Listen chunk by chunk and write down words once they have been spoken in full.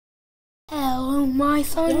Oh, my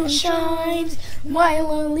sunshine, my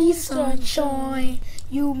lonely sunshine,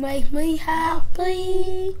 you make me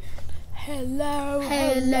happy. Hello,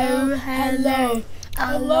 Hello, hello,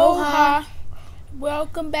 aloha.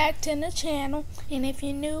 Welcome back to the channel, and if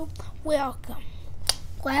you're new, welcome.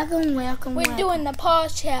 Welcome. Doing the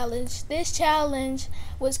pause challenge. This challenge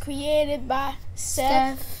was created by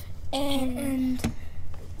Steph and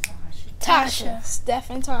Tasha.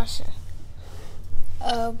 Stephandtasha.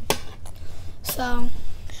 So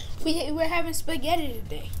We're having spaghetti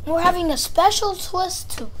today. we're having a special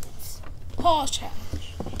twist to it. Pause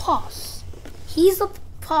challenge. Pause. He's a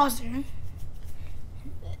pauser.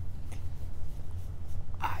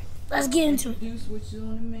 Alright, let's get into it. Introduce what's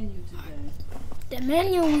on the menu today. The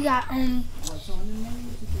menu we got What's on the menu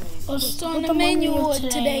today? What's on the menu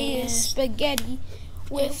today is spaghetti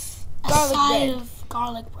with a garlic side bread. of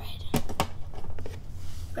garlic bread.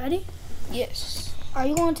 Ready? Yes. Are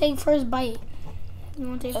you gonna take first bite? You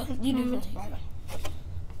wanna take first? You do I'm first gonna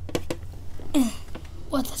bite. take-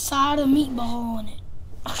 With a side of meatball on it.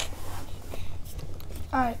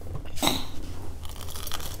 Alright.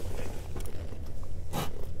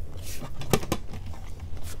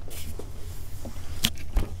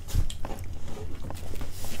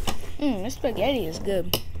 This spaghetti is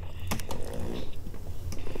good.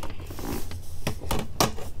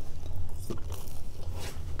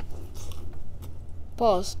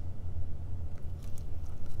 Pause.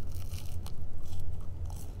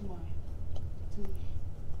 1, 2,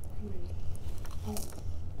 3, 4,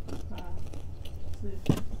 5,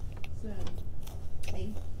 6, 7,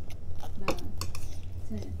 8, 9,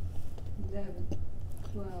 10, 11,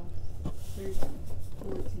 12, 13,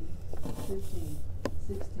 14, 15,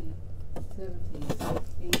 16, 17,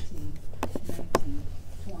 18, 19,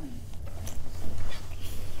 20.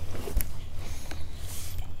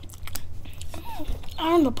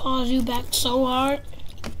 I'm gonna pause you back so hard.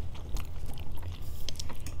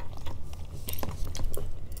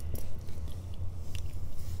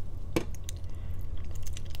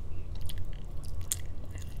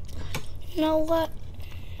 You know what?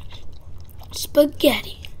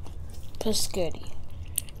 Spaghetti. Pescetti.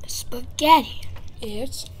 Spaghetti.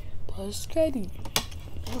 It's pescetti.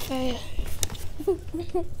 Okay.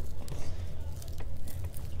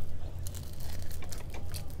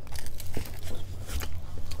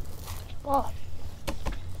 Oh.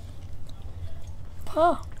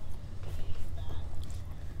 Oh.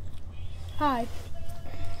 Hi.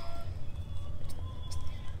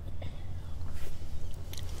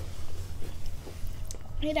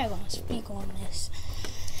 We're not gonna speak on this.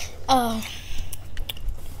 Bop.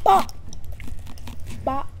 Bop.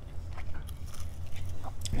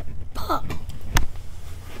 Pop.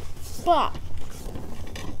 Bop.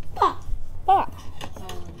 Pop. Bop.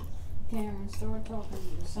 Karen, start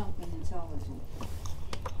talking to something intelligent.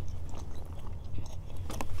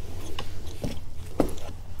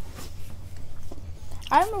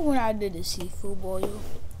 I remember when I did the seafood boil.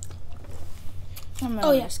 I remember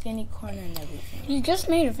Oh, yeah. the skinny corn and everything. You just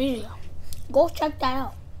made a video. Go check that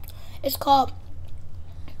out. It's called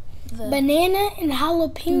The- Banana and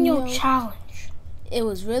Jalapeno No. Challenge. It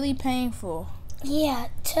was really painful. Yeah,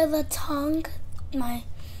 to the tongue.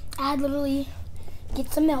 I literally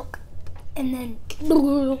get some milk and then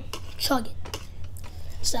chug it.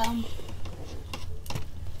 So,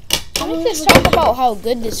 Can we just talk about how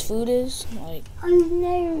good this food is? Like,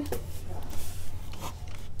 no.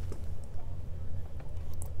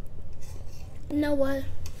 You know what?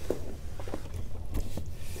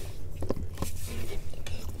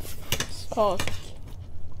 oh,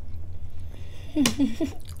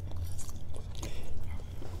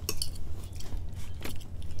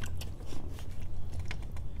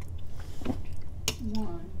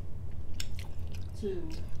 1, 2.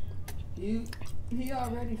 He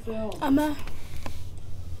already failed.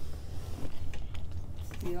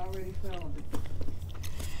 He already failed it.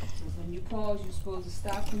 So when you pause, you're supposed to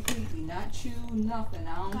stop completely, not chew, nothing.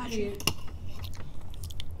 I don't Gotcha. care.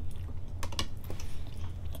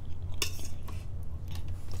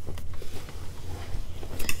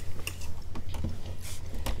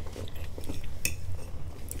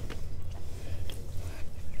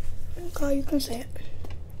 Okay, you can say it.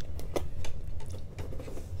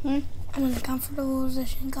 I'm in a comfortable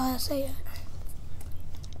position. Go ahead, say it.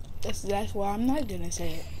 that's why I'm not gonna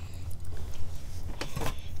say it.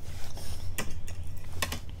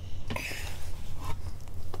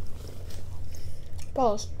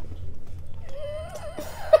 Pause.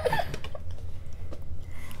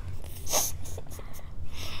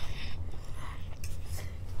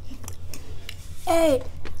 Eight,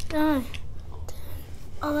 9,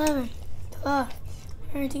 10, 11, 12,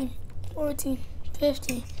 13, 14,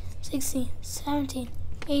 15, 16, 17,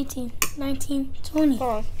 18, 19, 20.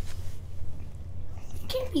 Pause. You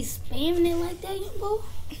can't be spamming it like that, young boy.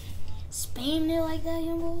 Spamming it like that,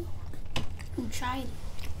 young boy. You tried it.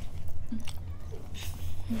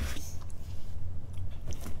 You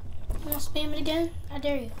want to spam it again? I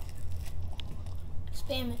dare you.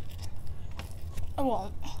 Spam it. I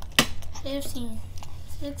won't. 15,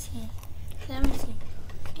 16, 17,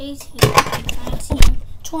 18, 19,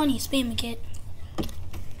 20. Spam it, kid.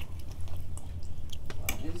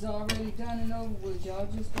 It's already done and over with. Y'all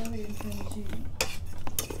just go ahead and finish eating.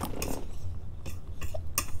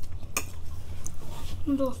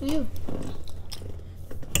 I'm doing it for you.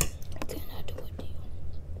 Can I do it to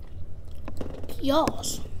you?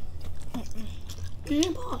 Yours.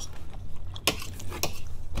 Pause.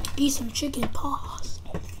 Eat some chicken. Pause.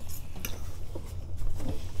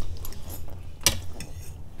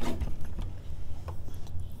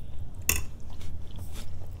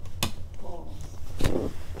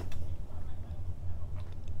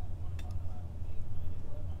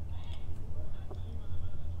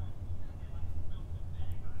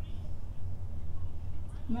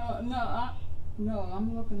 No,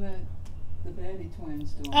 I'm looking at the Batty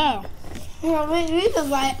twins doing. Oh. Yeah, we just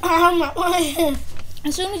like, I'm not playing.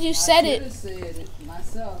 As soon as you said I it, should have said it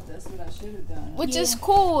myself. That's what I should have done. which is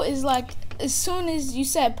cool, is like as soon as you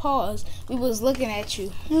said pause, we was looking at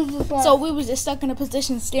you. So we was just stuck in a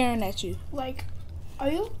position staring at you. Like, are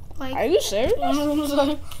you? Like, Are you serious?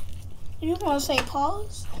 you want to say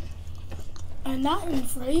pause? And not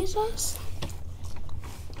rephrase us?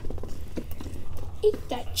 Eat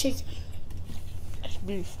that chicken. It's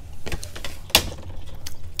beef.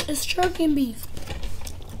 It's turkey and beef.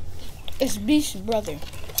 It's beef's brother.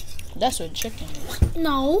 That's what chicken is.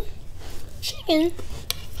 No. Chicken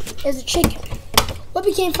is a chicken. What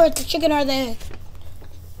became first, the chicken or the egg?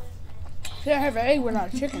 You can't have an egg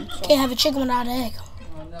without chicken. So. Can't have a chicken without an egg.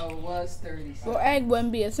 Oh no, it was 30 seconds. Well, egg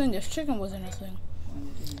wouldn't be a thing if chicken wasn't a thing.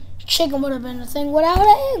 Chicken would have been a thing. Without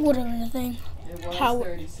an egg would have been a thing. It was How-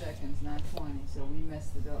 30 seconds, not 20, so we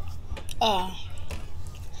messed it up.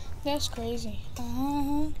 That's crazy.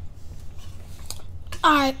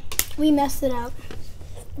 Alright, we messed it up.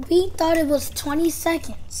 We thought it was 20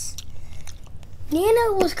 seconds.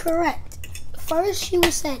 Nana was correct. First she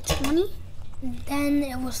was said 20, then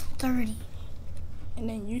it was 30. And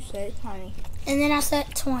then you said tiny. And then I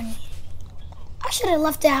said 20. I should have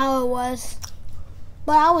left it how it was.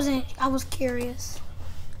 But I was curious.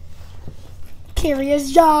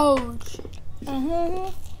 Curious George.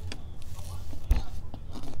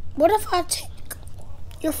 What if I take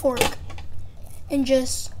your fork and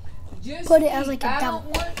just put it as like a I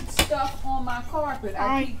double? don't want stuff on my carpet. I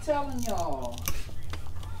Alright. keep telling y'all.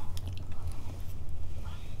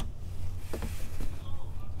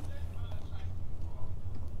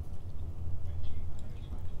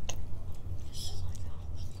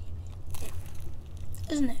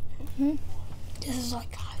 Isn't it? This is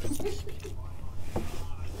like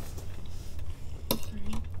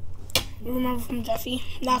remember from Jeffy,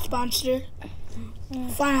 not sponsored.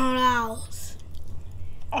 $500.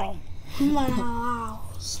 Oh. $500.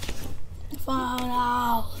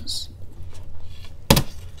 $500.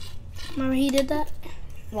 Remember he did that?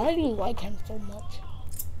 Why do you like him so much?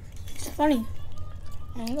 It's funny.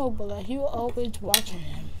 I know, but like you always watching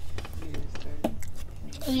him.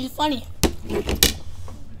 Because he's funny.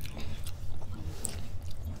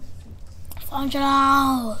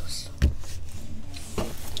 $500.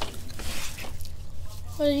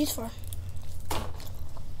 What are these for?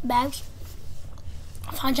 Bags?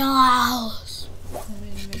 $500. How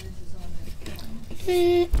many minutes is on that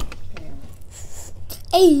phone?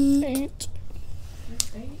 8.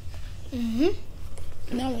 Just 8?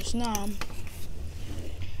 No, it's not.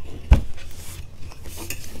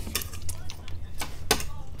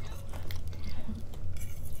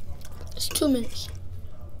 It's 2 minutes.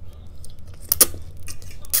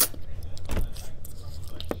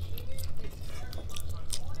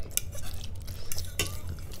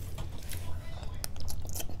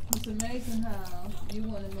 It's amazing how you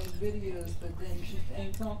want to make videos, but then you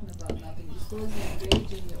ain't talking about nothing. You're supposed to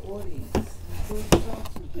engage in your audience. You're supposed to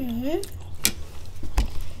talk to them.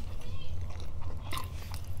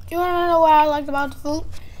 You want to know what I liked about the food?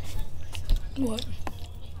 What?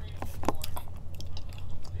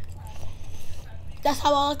 That's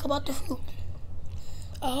how I like about the food.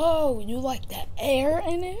 Oh, you like the air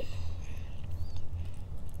in it?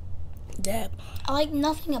 Deb. I like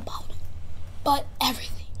nothing about it, but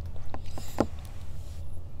everything.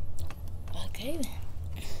 Okay then.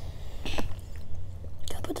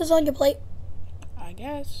 Can I put this on your plate? I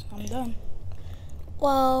guess I'm done.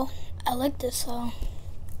 Well, I like this, so.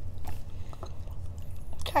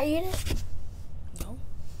 Can I eat it? No.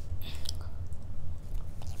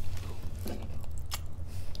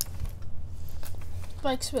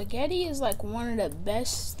 Like, spaghetti is like one of the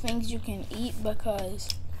best things you can eat because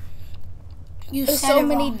there's so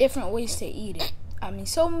many different ways to eat it. I mean,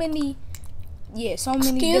 so many different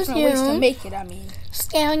ways to make it. I mean,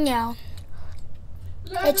 stand now.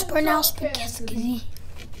 It's pronounced spaghetti.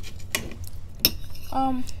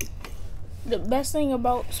 The best thing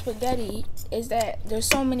about spaghetti is that there's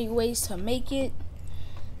so many ways to make it.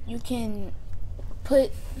 You can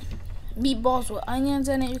put meatballs with onions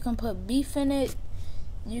in it. You can put beef in it.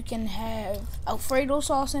 You can have Alfredo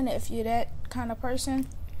sauce in it if you're that kind of person.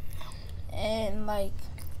 And like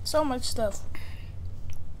so much stuff.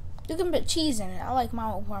 You can put cheese in it. I like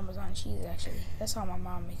mine with Parmesan cheese actually. That's how my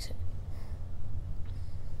mom makes it.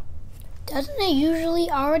 Doesn't it usually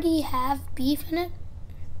already have beef in it?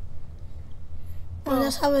 Or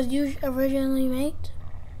that's how it was originally made?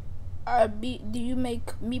 Do you make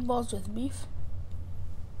meatballs with beef?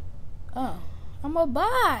 Oh, I'm a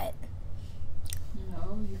bot.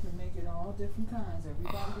 No, you can make it all different kinds.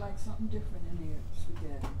 Everybody likes something different in their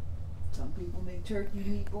spaghetti. Some people make turkey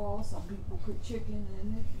meatballs. Some people put chicken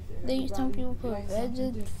in it. Some people put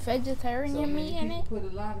vegetarian meat in it. Put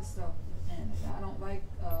a lot of stuff in it. I don't like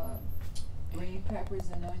green peppers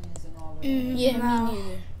and onions and all of that. Yeah, me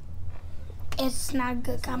neither. It's not a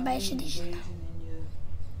good combination.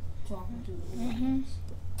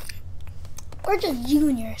 We're just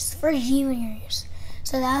juniors. We're juniors.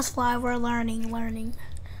 So that's why we're learning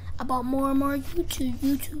about more and more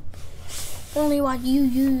YouTube. We only watch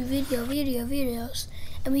YouTube videos.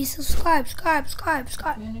 And we subscribe. Finish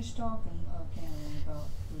talking, Cameron, about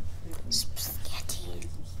the spaghetti. ways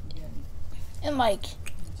of spaghetti. And like,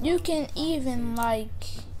 you can even like,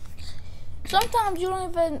 sometimes you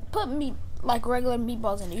don't even put meat, like regular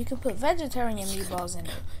meatballs in it. You can put vegetarian meatballs in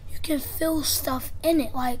it. You can fill stuff in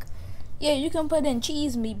it, like. Yeah, you can put in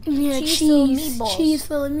cheese filled meatballs. Cheese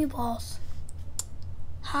filled meatballs.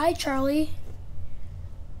 Hi, Charlie.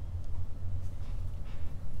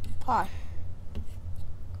 Hi.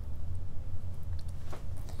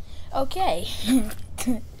 Okay.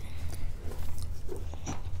 Do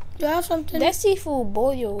you have something? That seafood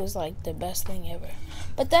boil was like the best thing ever.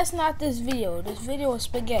 But that's not this video. This video is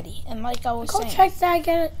spaghetti. And like I was saying.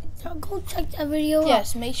 Go check that video out.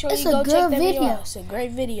 Yes, make sure you go check that video out. It's a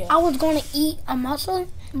great video. I was going to eat a mussel,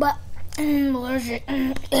 but I'm allergic.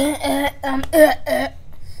 I'm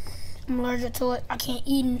allergic to it. I can't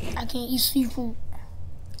eat seafood.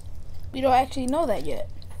 We don't actually know that yet.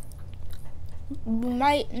 We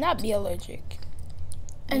might not be allergic.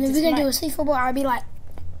 And if we're going to do a seafood bowl, I'd be like...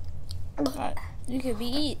 You could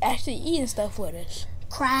be actually eating stuff with us.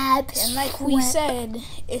 Crabs. And like we said,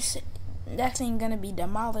 that thing gonna be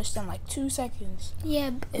demolished in like 2 seconds.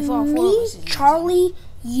 Yeah, if all four of us Charlie,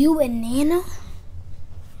 you, and Nana.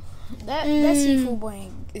 That seafood boy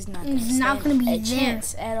is not gonna be a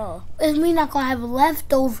chance at all. We're not gonna have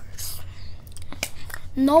leftovers.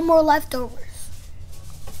 No more leftovers.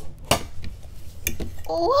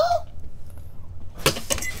 Oh.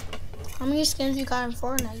 How many skins you got in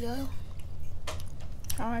Fortnite, yo?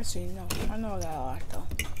 I don't actually know. I know I got a lot though.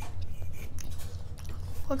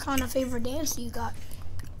 What kind of favorite dance do you got?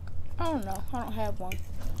 I don't know. I don't have one.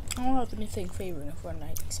 I don't have anything favorite in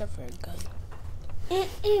Fortnite except for a gun.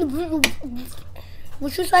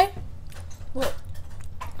 What you say? What?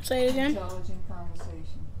 Say it again. Intelligent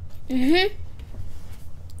conversation.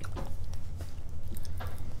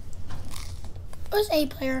 What's A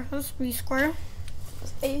player? What's B square?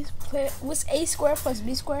 What's A square plus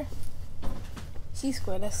B square? C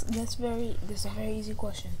square. That's a very easy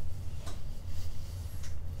question.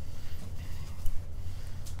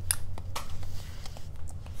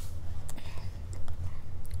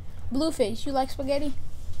 Blueface, you like spaghetti?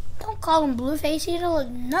 Don't call him Blueface. He don't look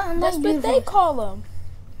nothing like Blueface. That's what they call him.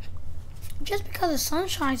 Just because the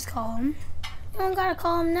Sunshine's call him, you don't gotta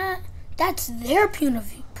call him that. That's their point of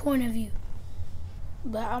view.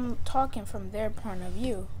 But I'm talking from their point of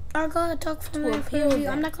view. I gotta talk from their point of view.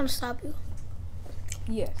 I'm not gonna stop you.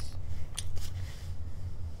 Yes.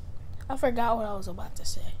 I forgot what I was about to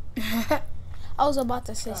say. I was about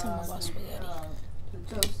to say something about spaghetti.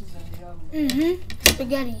 The toast is in the oven.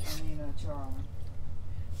 Spaghettis. Charlie.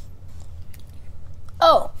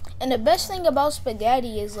 Oh, and the best thing about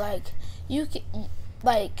spaghetti is like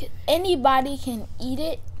anybody can eat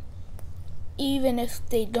it, even if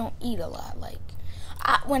they don't eat a lot. Like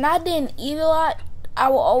when I didn't eat a lot, I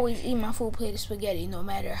will always eat my full plate of spaghetti, no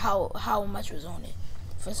matter how much was on it.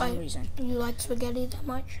 For some reason. You like spaghetti that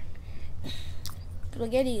much?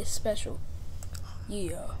 Spaghetti is special.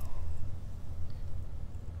 Yeah.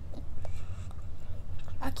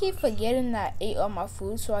 I keep forgetting that I ate all my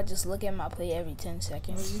food, so I just look at my plate every 10 Are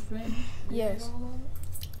seconds. you finished? You Yes. ate all of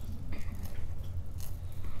it?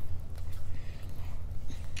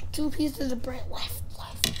 2 pieces of bread left.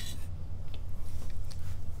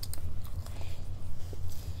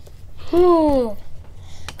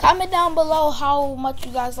 Comment down below how much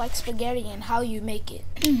you guys like spaghetti and how you make it.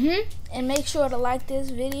 And make sure to like this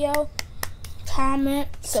video, Comment,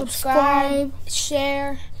 subscribe,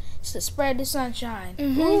 share to spread the sunshine.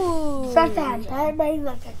 Ooh. Sometimes everybody's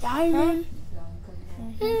like a diamond. You done?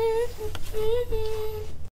 'Cause you don't-